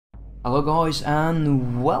Hello guys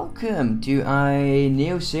and welcome to a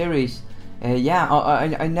new series.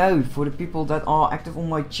 I know for the people that are active on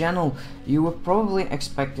my channel, you were probably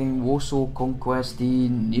expecting Warsaw Conquest, the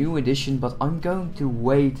new edition, but I'm going to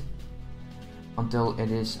wait until it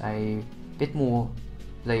is a bit more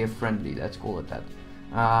player friendly, let's call it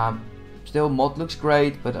that. Still, mod looks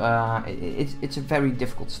great, but it's a very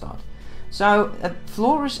difficult start. So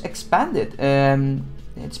Floris expanded.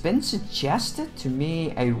 It's been suggested to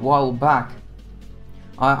me a while back.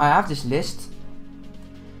 I have this list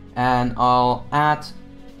and I'll add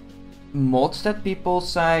mods that people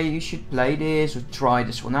say you should play this or try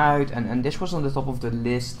this one out, and this was on the top of the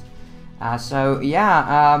list. If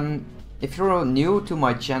you're new to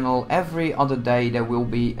my channel, every other day there will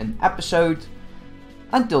be an episode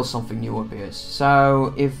until something new appears.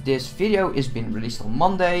 So if this video is being released on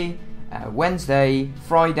Monday, Wednesday,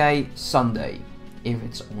 Friday, Sunday, if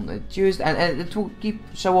it's on a Tuesday, and it will keep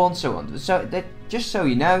so on. So that, just so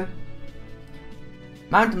you know,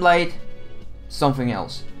 Mountain Blade, something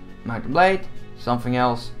else, Mountain Blade, something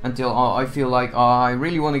else, until I feel like I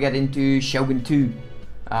really want to get into Shogun 2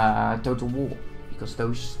 Total War, because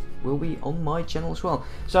those will be on my channel as well.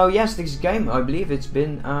 So yes, this game, I believe it's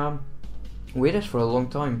been with us for a long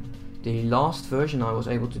time. The last version I was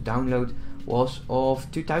able to download was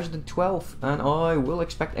of 2012, and I will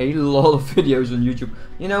expect a lot of videos on YouTube.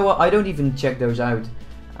 You know what, I don't even check those out,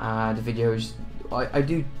 the videos. I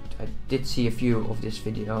did see a few of this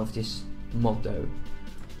video, of this mod though.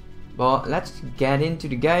 But let's get into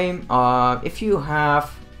the game. If you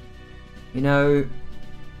have, you know,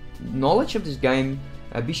 knowledge of this game,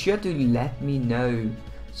 be sure to let me know.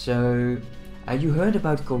 So you heard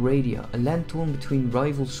about Calradia, a land torn between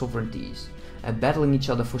rival sovereignties, battling each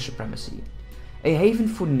other for supremacy. A haven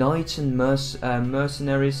for knights and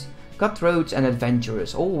mercenaries, cutthroats and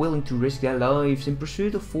adventurers, all willing to risk their lives in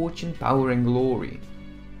pursuit of fortune, power and glory.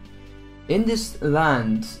 In this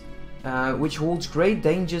land, which holds great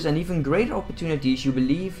dangers and even greater opportunities, you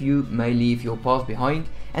believe you may leave your past behind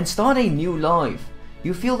and start a new life.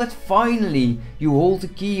 You feel that finally you hold the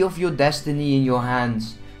key of your destiny in your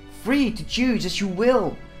hands, free to choose as you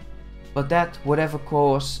will. But that whatever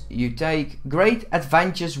course you take, great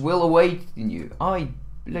adventures will await you. I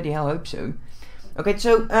bloody hell hope so. Okay,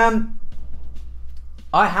 so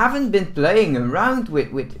I haven't been playing around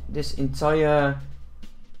with this entire,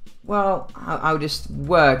 well, how this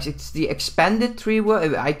works. It's the expanded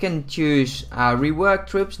rework. I can choose rework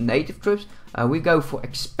troops, native troops. We go for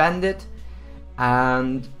expanded,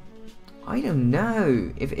 and I don't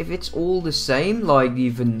know if it's all the same like the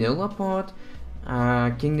vanilla part.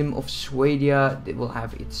 Kingdom of Swadia, it will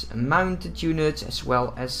have its mounted units as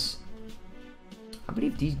well as, I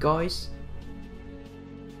believe, these guys.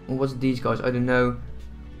 Or was it these guys? I don't know.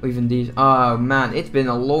 Or even these. Oh man, it's been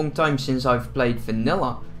a long time since I've played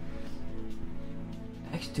vanilla.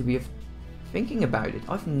 Actually, to be thinking about it,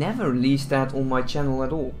 I've never released that on my channel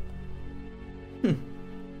at all.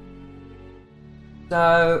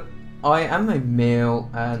 So I am a male,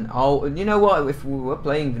 and you know what, if we were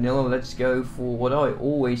playing vanilla, let's go for what I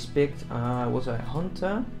always picked. Was I a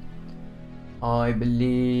hunter? I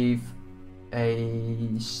believe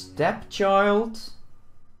a stepchild.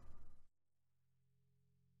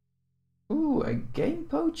 Ooh, a game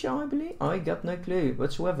poacher, I believe. I got no clue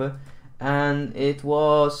whatsoever. And it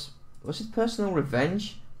was it personal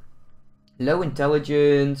revenge? Low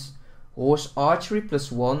intelligence, horse archery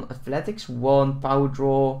 +1, athletics 1, power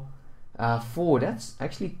draw 4. That's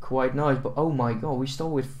actually quite nice, but oh my god, we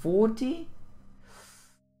start with 40?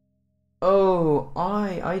 Oh,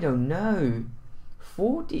 I don't know.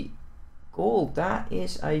 40 gold, that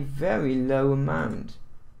is a very low amount.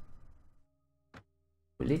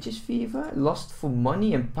 Religious fever, lust for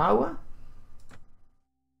money and power.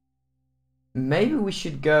 Maybe we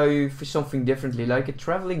should go for something differently, like a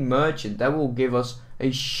traveling merchant. That will give us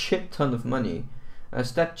a shit ton of money. A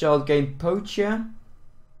stepchild game poacher.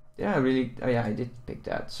 Yeah, really. Oh yeah, I did pick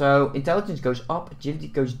that. So intelligence goes up, agility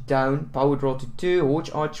goes down, power draw to 2, horse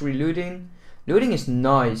archery, looting. Looting is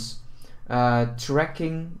nice.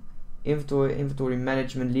 Tracking, inventory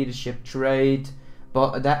management, leadership, trade.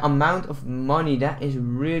 But that amount of money, that is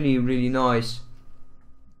really, really nice.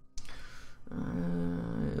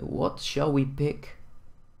 What shall we pick?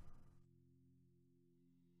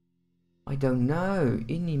 I don't know.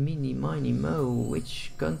 Inni, mini, miny, mo.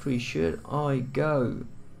 Which country should I go?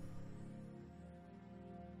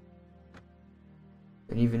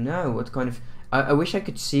 Don't even know what kind of. I wish I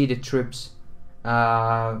could see the troops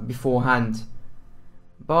beforehand.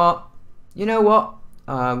 But you know what?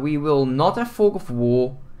 We will not have fog of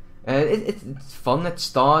war. It's fun at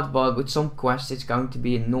start, but with some quests it's going to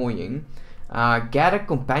be annoying. Gather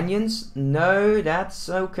companions? No, that's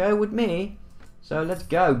okay with me. So let's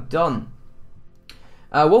go, done.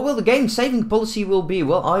 What will the game saving policy will be?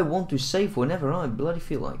 Well, I want to save whenever I bloody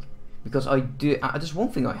feel like. Because I do, there's one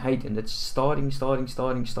thing I hate, and that's starting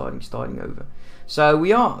over. So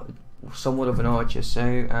we are somewhat of an archer,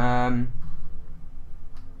 so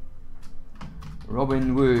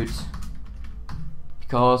Robin Hood.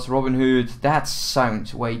 Because Robin Hood, that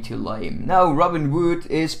sounds way too lame. No, Robin Hood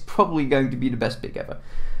is probably going to be the best pick ever.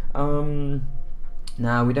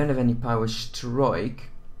 Now we don't have any power strike.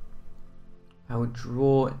 Power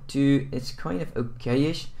draw 2, it's kind of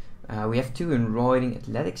okayish. We have 2 in riding.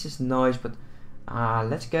 Athletics is nice, but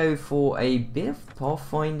let's go for a bit of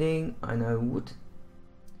pathfinding. I know wood.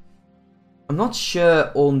 I'm not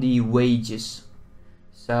sure on the wages.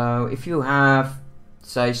 So if you have,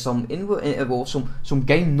 say, some some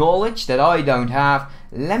game knowledge that I don't have,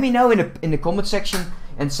 let me know in the comment section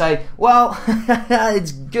and say, well,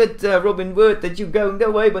 it's good, Robin Hood, that you go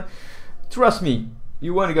that way, but trust me,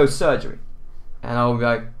 you want to go surgery. And I'll be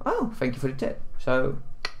like, oh, thank you for the tip. So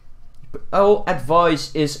all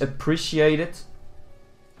advice is appreciated.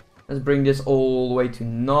 Let's bring this all the way to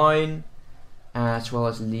 9, as well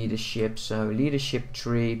as leadership. So leadership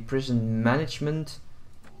 3, prison management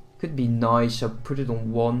could be nice, so put it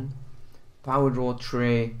on 1. Power draw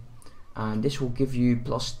 3, and this will give you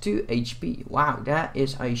 +2 HP. Wow, that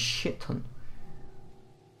is a shit ton.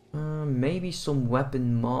 Maybe some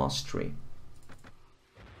weapon mastery.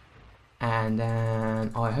 And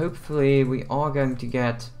then hopefully we are going to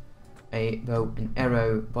get a bow and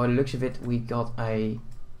arrow. By the looks of it, we got a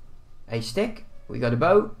stick, we got a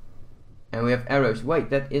bow, and we have arrows.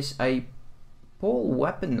 Wait, that is a pole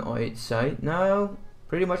weapon, I'd say. No,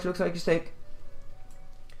 pretty much looks like a stick.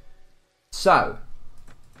 So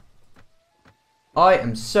I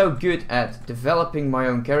am so good at developing my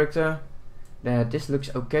own character that this looks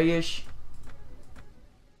okayish.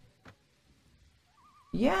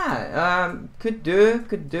 Yeah, could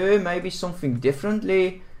do maybe something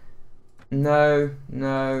differently. No.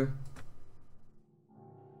 No.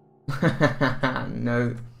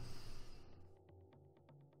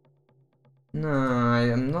 No,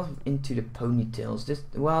 I'm not into the ponytails.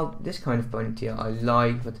 This kind of ponytail I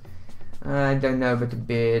like, but I don't know about the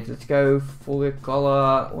beard. Let's go for the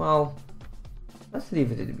color. Well, let's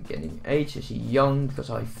leave it at the beginning. Age is young, because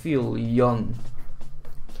I feel young.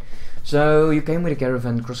 So you came with a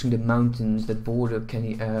caravan crossing the mountains that border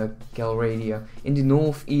Calradia. In the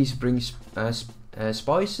northeast brings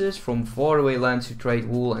spices from faraway lands to trade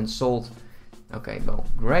wool and salt. Okay, well,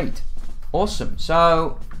 great. Awesome.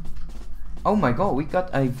 So, oh my god, we got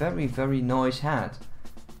a very, very nice hat.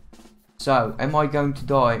 So, am I going to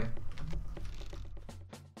die?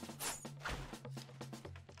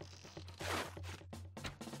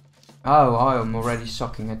 Oh, I am already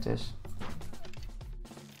sucking at this.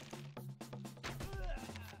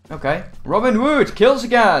 Okay, Robin Hood kills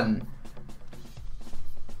again.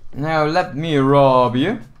 Now let me rob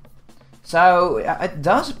you. So it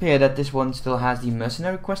does appear that this one still has the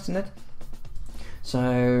mercenary quest in it.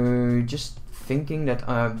 So just thinking that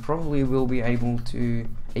I probably will be able to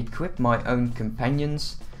equip my own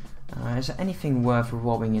companions. Is there anything worth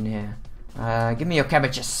robbing in here? Give me your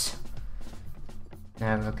cabbages.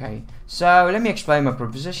 No, okay. So let me explain my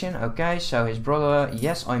proposition. Okay, so his brother,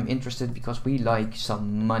 yes, I'm interested because we like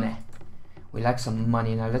some money. We like some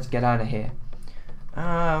money. Now let's get out of here.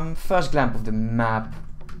 First glance of the map,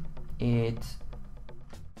 it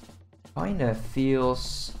kinda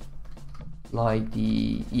feels like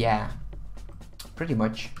yeah, pretty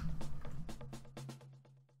much.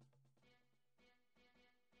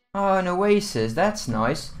 Oh, an oasis, that's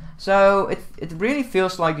nice. So it really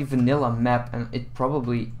feels like the vanilla map, and it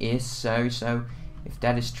probably is so. So if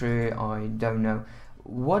that is true, I don't know.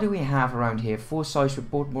 What do we have around here? Foresight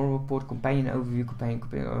report, moral report, companion overview, companion.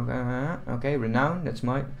 Okay, renown. That's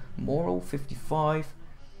my moral 55.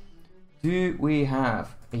 Do we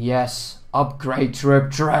have? Yes, upgrade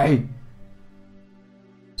trip tray.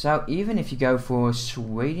 So even if you go for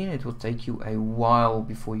Sweden, it will take you a while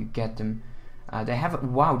before you get them. They have,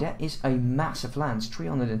 wow, that is a massive lance,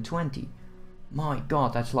 320. My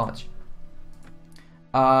god, that's large.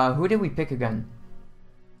 Who did we pick again?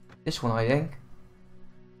 This one, I think.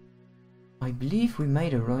 I believe we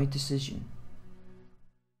made a right decision.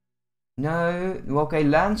 No, okay,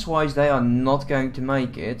 lance-wise they are not going to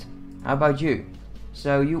make it. How about you?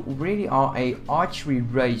 So you really are a archery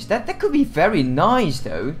race. That could be very nice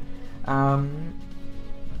though.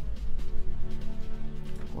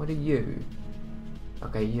 What are you?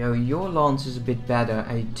 Okay, your lance is a bit better.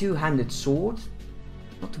 A two-handed sword.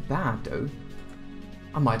 Not too bad though.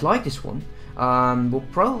 I might like this one. We'll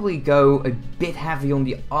probably go a bit heavy on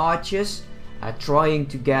the archers. Trying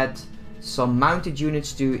to get some mounted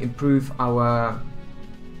units to improve our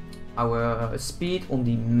speed on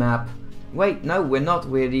the map. Wait, no, we're not.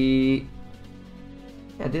 We're the...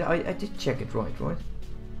 Yeah, I did check it right?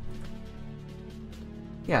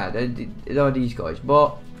 Yeah, they are these guys,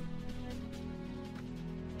 but...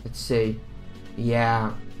 Let's see.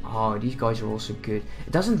 Yeah, oh, these guys are also good.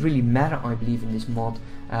 It doesn't really matter, I believe, in this mod,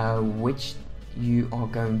 which you are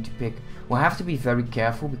going to pick. We'll have to be very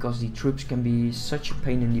careful, because the troops can be such a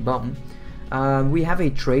pain in the bum. We have a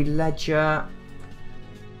trade ledger.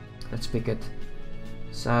 Let's pick it.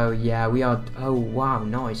 So yeah, we are... Oh wow,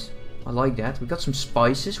 nice. I like that. We got some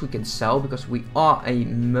spices we can sell, because we are a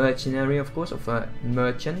mercenary, of course, of a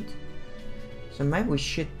merchant. So maybe we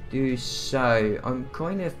should do so. I'm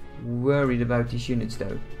kind of worried about these units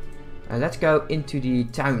though. Let's go into the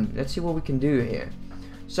town. Let's see what we can do here.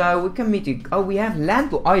 So we can meet the... Oh, we have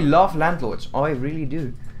landlord. I love landlords. I really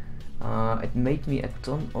do. It made me a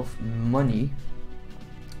ton of money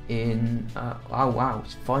in... oh wow,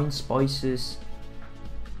 fine spices.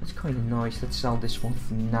 That's kind of nice. Let's sell this one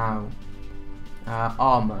for now.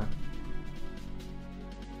 Armor.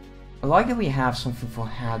 I like that we have something for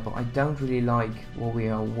head, but I don't really like what we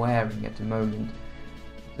are wearing at the moment.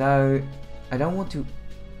 Though, I don't want to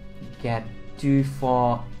get too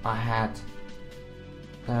far ahead.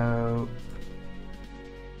 So...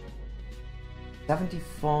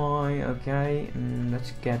 75, okay.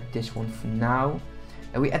 Let's get this one for now.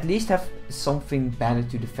 And we at least have something better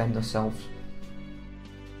to defend ourselves.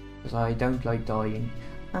 Because I don't like dying.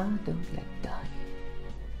 I don't like dying.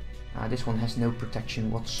 This one has no protection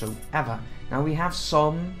whatsoever. Now we have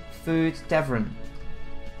some food tavern.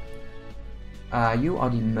 You are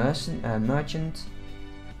the merchant.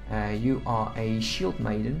 You are a shield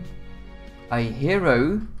maiden, a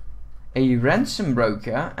hero, a ransom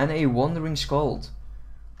broker, and a wandering skald.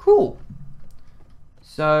 Cool.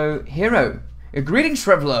 So hero. Greetings,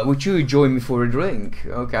 traveler. Would you join me for a drink?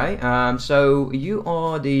 Okay. So you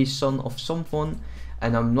are the son of someone,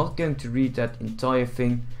 and I'm not going to read that entire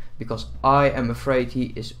thing, because I am afraid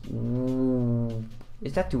he is... Ooh,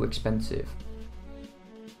 is that too expensive?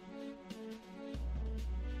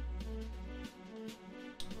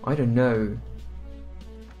 I don't know.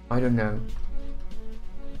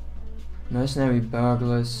 Mercenary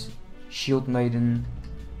burglars, shield maiden.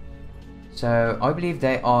 So I believe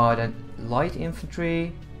they are the light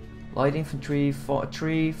infantry,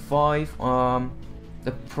 3, 5.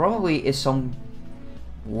 There probably is some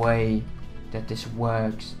way that this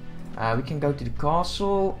works. We can go to the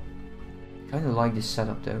castle. Kind of like this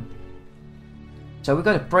setup though. So we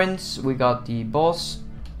got a prince, we got the boss.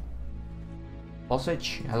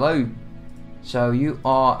 Bossage, hello. So you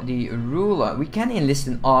are the ruler. We can enlist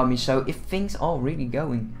an army, so if things are really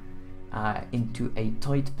going into a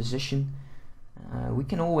tight position, we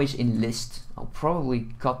can always enlist. I'll probably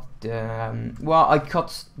cut the... well, I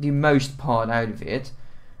cut the most part out of it.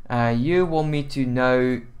 You want me to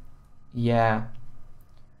know... Yeah.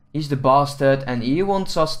 He's the bastard and he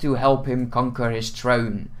wants us to help him conquer his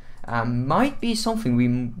throne. Might be something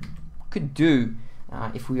we could do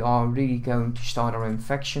if we are really going to start our own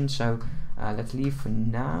faction. So let's leave for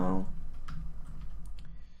now.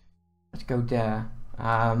 Let's go there.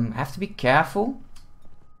 Have to be careful.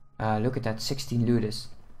 Look at that, 16 looters.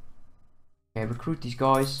 Okay, recruit these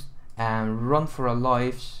guys and run for our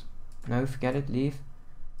lives. No, forget it, leave.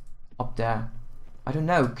 Up there. I don't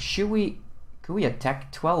know, could we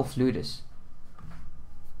attack 12 looters?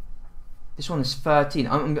 This one is 13.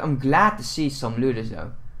 I'm glad to see some looters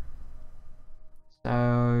though.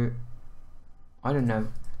 So I don't know.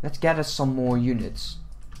 Let's gather some more units.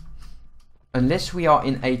 Unless we are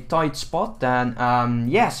in a tight spot, then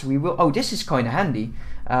yes, we will. Oh, this is kind of handy.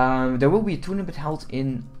 There will be a tournament held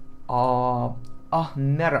in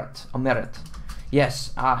Ameret.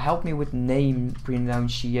 Yes, help me with name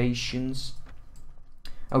pronunciations.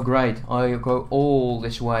 Oh great, I go all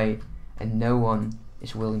this way and no one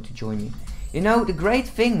is willing to join me. You know, the great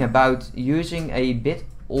thing about using a bit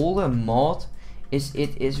older mod is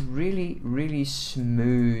it is really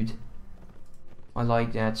smooth. I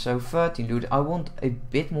like that. So 13 loot. I want a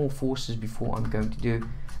bit more forces before I'm going to do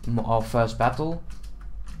our first battle.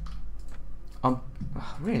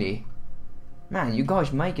 Really? Man, you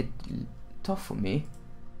guys make it tough for me.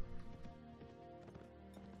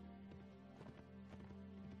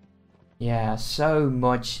 Yeah, so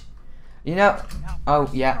much. You know, oh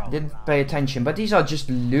yeah, didn't pay attention. But these are just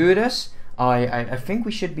looters. I think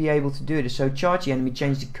we should be able to do this. So charge the enemy,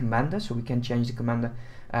 change the commander. So we can change the commander.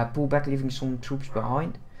 Pull back, leaving some troops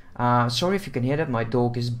behind. Sorry if you can hear that. My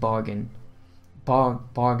dog is barking.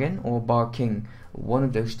 Bargain or barking. One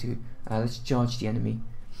of those two. Let's charge the enemy.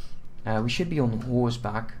 We should be on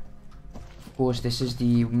horseback. Of course, this is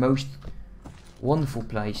the most wonderful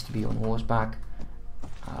place to be on horseback.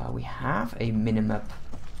 We have a minimap.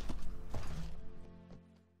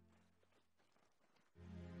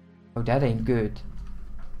 Oh, that ain't good,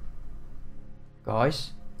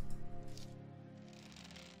 guys.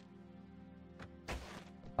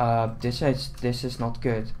 This is not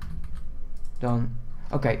good. Done.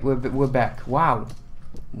 Okay, we're back. Wow.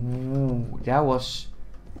 Ooh, that was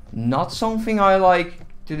not something I like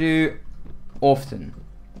to do often.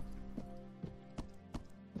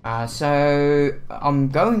 So I'm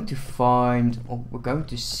going to find, or we're going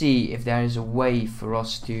to see if there is a way for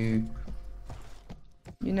us to,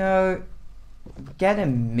 you know, get a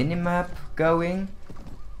minimap going.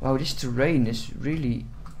 Wow, this terrain is really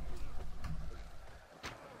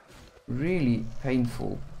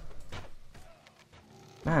painful.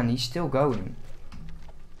 Man, he's still going.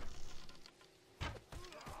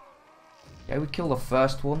 Yeah, we killed the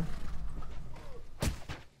first one.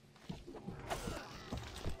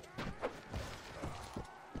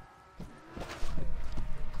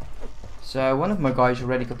 So one of my guys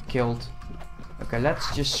already got killed. Okay,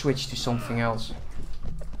 let's just switch to something else.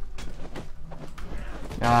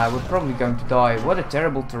 We're probably going to die. What a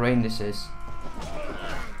terrible terrain this is.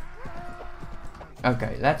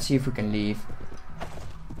 Okay, let's see if we can leave.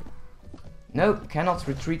 Nope, cannot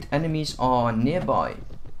retreat. Enemies are nearby.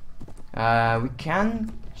 We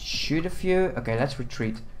can shoot a few. Okay, let's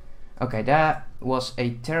retreat. Okay, that was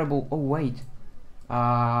a terrible... Oh, wait.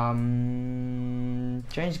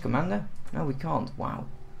 Change the commander? No, we can't. Wow.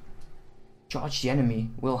 Charge the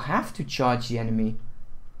enemy. We'll have to charge the enemy.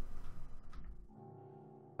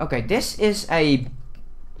 Okay, this is a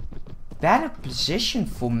better position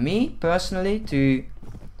for me, personally, to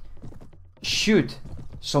shoot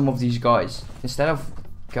some of these guys instead of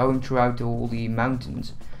going throughout all the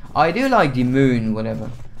mountains. I do like the moon, whatever.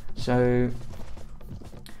 So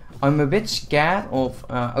I'm a bit scared of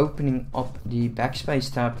opening up the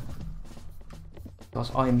backspace tab,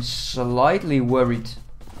 because I'm slightly worried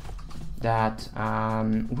that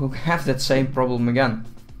we'll have that same problem again.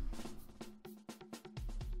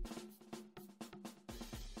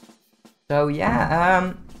 So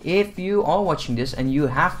yeah, if you are watching this and you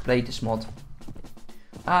have played this mod,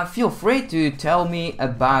 feel free to tell me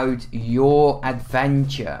about your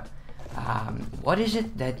adventure. What is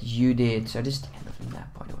it that you did? So this is the end of the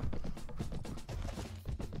map, by the way.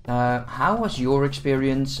 How was your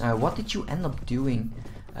experience? What did you end up doing?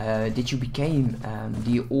 Did you become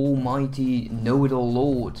the almighty know-it-all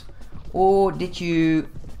lord? Or did you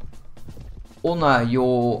honor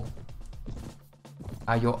your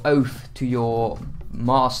oath to your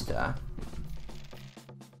master?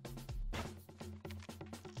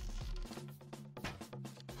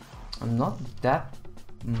 I'm not that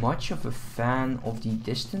much of a fan of the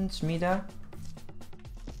distance meter.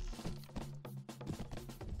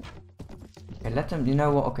 Okay, let them, you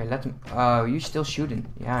know what, okay, let them, oh, you still shooting?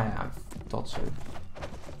 Yeah, I thought so.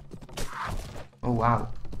 Oh, wow.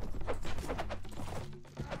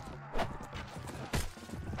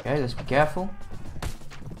 Okay, let's be careful.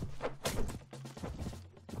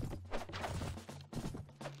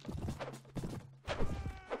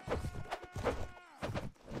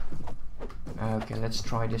 Okay, let's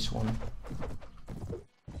try this one.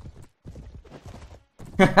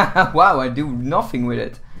 Wow, I do nothing with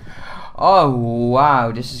it. Oh,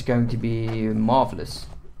 wow, this is going to be marvelous.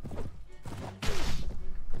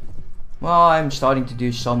 Well, I'm starting to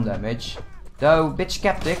do some damage, though a bit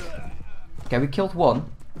skeptic. Okay, we killed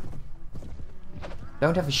one.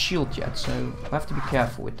 Don't have a shield yet, so I have to be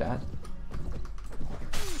careful with that.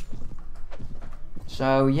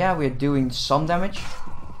 So yeah, we're doing some damage.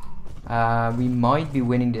 We might be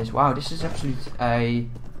winning this. Wow, this is absolutely a...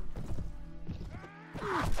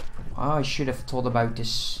 Oh, I should have thought about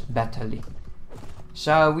this better.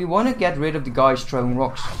 So we want to get rid of the guys throwing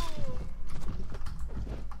rocks.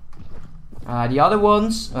 The other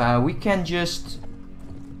ones, we can just,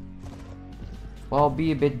 well,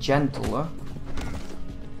 be a bit gentler.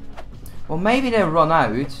 Well, maybe they run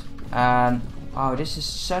out. And oh, this is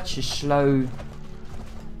such a slow.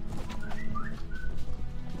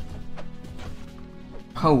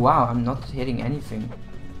 Oh wow, I'm not hitting anything.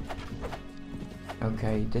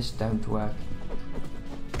 Okay, this don't work.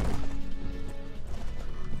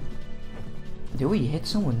 Do we hit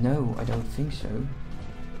someone? No, I don't think so.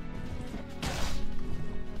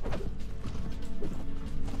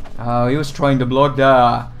 Oh, he was trying to block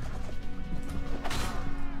there.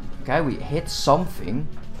 Okay, we hit something.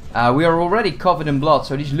 We are already covered in blood,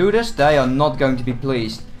 so these looters, they are not going to be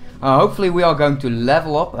pleased. Hopefully we are going to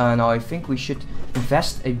level up, and I think we should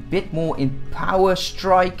invest a bit more in power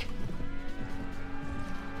strike.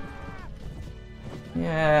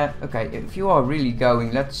 Yeah, okay, if you are really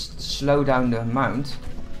going, let's slow down the amount.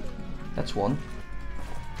 That's one.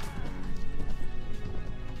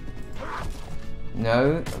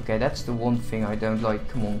 No, okay, that's the one thing I don't like.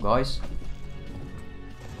 Come on, guys.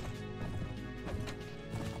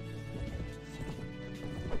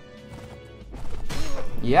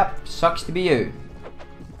 Yep, sucks to be you.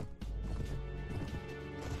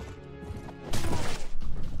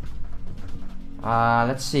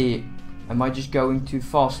 Let's see. Am I just going too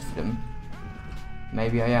fast for them?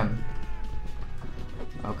 Maybe I am.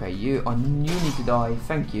 Okay, you need to die.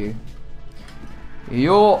 Thank you.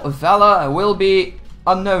 Your valor will be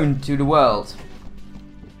unknown to the world.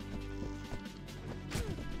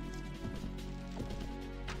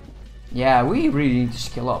 Yeah, we really need to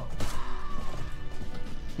skill up.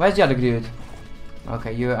 Where's the other dude?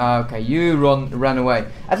 Okay, you ran away.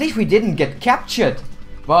 At least we didn't get captured.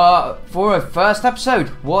 But for a first episode,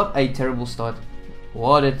 what a terrible start.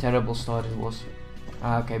 What a terrible start it was.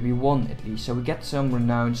 Okay, we won at least. So we get some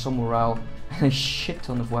renown, some morale, and a shit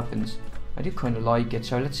ton of weapons. I do kind of like it.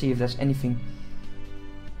 So let's see if there's anything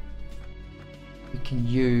we can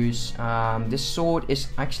use. This sword is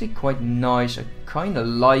actually quite nice. I kind of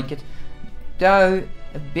like it. Though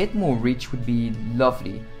a bit more reach would be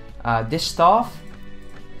lovely. This staff,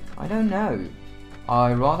 I don't know.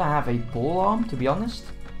 I rather have a pole arm, to be honest.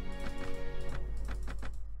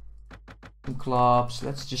 Some clubs.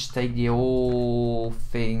 Let's just take the whole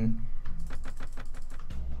thing.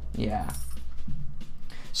 Yeah.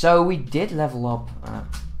 So we did level up.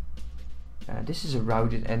 This is a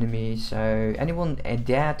routed enemy. So anyone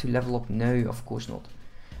dare to level up? No, of course not.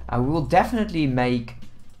 We will definitely make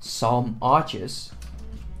some archers.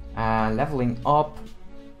 Leveling up.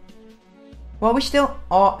 Well, we still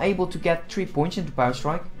are able to get 3 points into power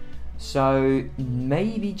strike. So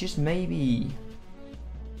maybe, just maybe,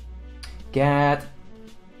 get.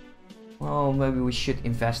 Well, maybe we should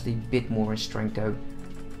invest a bit more in strength though.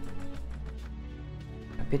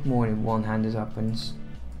 A bit more in one-handed weapons.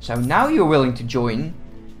 So now you're willing to join.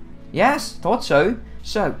 Yes, thought so.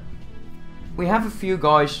 So we have a few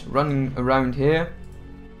guys running around here.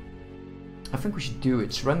 I think we should do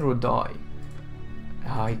it. Surrender or die.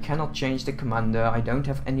 I cannot change the commander. I don't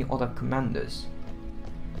have any other commanders.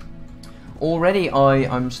 Already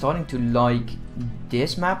I'm starting to like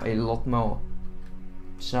this map a lot more.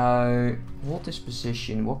 So what is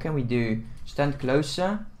position? What can we do? Stand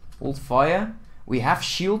closer. Hold fire. We have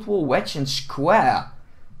shield wall, wedge and square.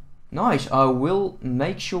 Nice. I will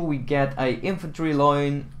make sure we get a infantry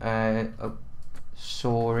line. Oh,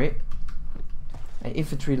 sorry. An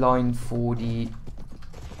infantry line for the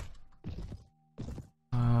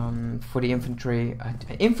infantry.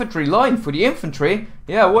 Infantry line for the infantry.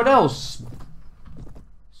 Yeah, what else?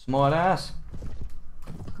 Smart ass.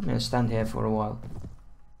 Come here and stand here for a while.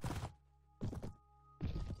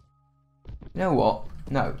 You know what?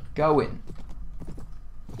 No, go in.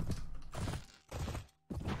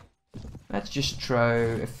 Let's just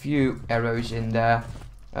throw a few arrows in there.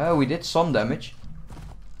 Oh, we did some damage.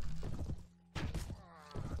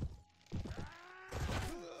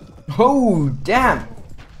 Oh, damn!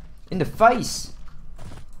 In the face!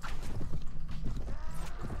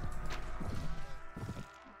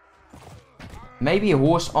 Maybe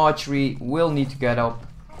horse archery will need to get up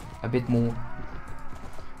a bit more.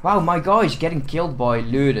 Wow, my guy is getting killed by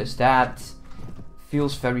looters. That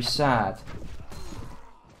feels very sad.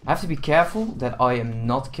 I have to be careful that I am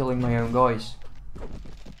not killing my own guys.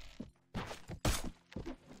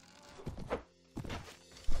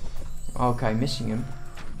 Okay, missing him.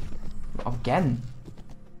 Again.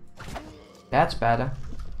 That's better.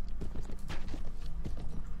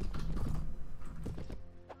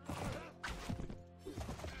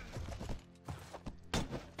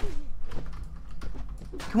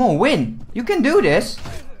 Come on, win! You can do this!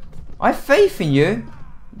 I have faith in you!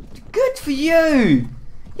 Good for you!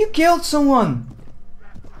 You killed someone!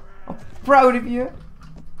 I'm proud of you!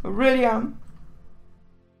 I really am.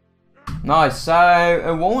 Nice,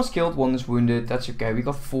 so one was killed, one is wounded, that's okay. We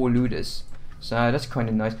got 4 looters. So that's kind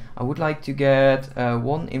of nice. I would like to get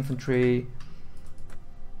 1 infantry.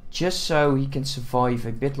 Just so he can survive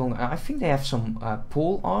a bit longer. I think they have some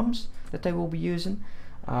pole arms that they will be using.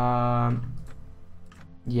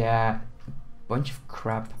 Yeah, bunch of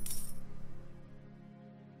crap.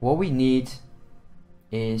 What we need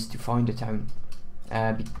is to find a town. Be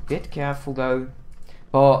a bit careful though.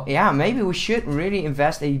 But yeah, maybe we should really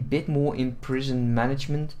invest a bit more in prison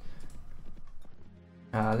management.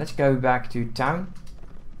 Let's go back to town.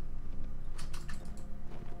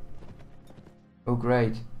 Oh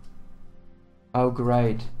great. Oh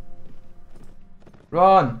great.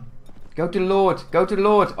 Run! Go to the Lord! Go to the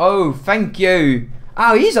Lord! Oh, thank you!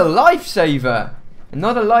 Oh, he's a lifesaver!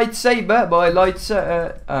 Not a lightsaber, but a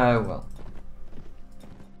lightsaber. Oh well.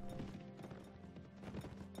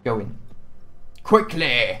 Go in.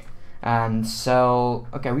 Quickly! And sell.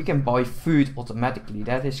 Okay, we can buy food automatically.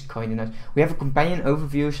 That is kind of nice. We have a companion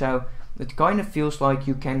overview, so it kind of feels like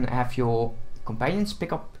you can have your companions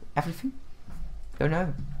pick up everything. Don't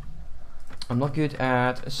know. I'm not good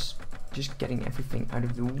at just getting everything out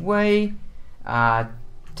of the way.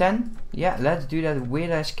 10. Yeah, let's do that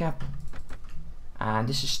weird ass cap. And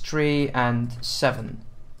this is 3 and 7.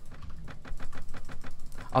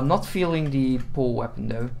 I'm not feeling the pole weapon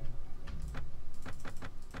though.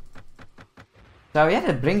 So yeah,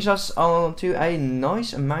 that brings us on to a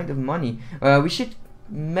nice amount of money. We should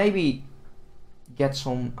maybe get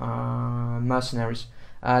some mercenaries.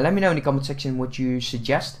 Let me know in the comment section what you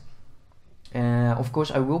suggest. Of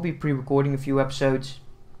course, I will be pre-recording a few episodes,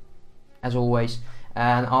 as always.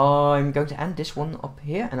 And I'm going to end this one up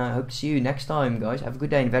here, and I hope to see you next time, guys. Have a good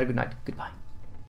day and a very good night. Goodbye.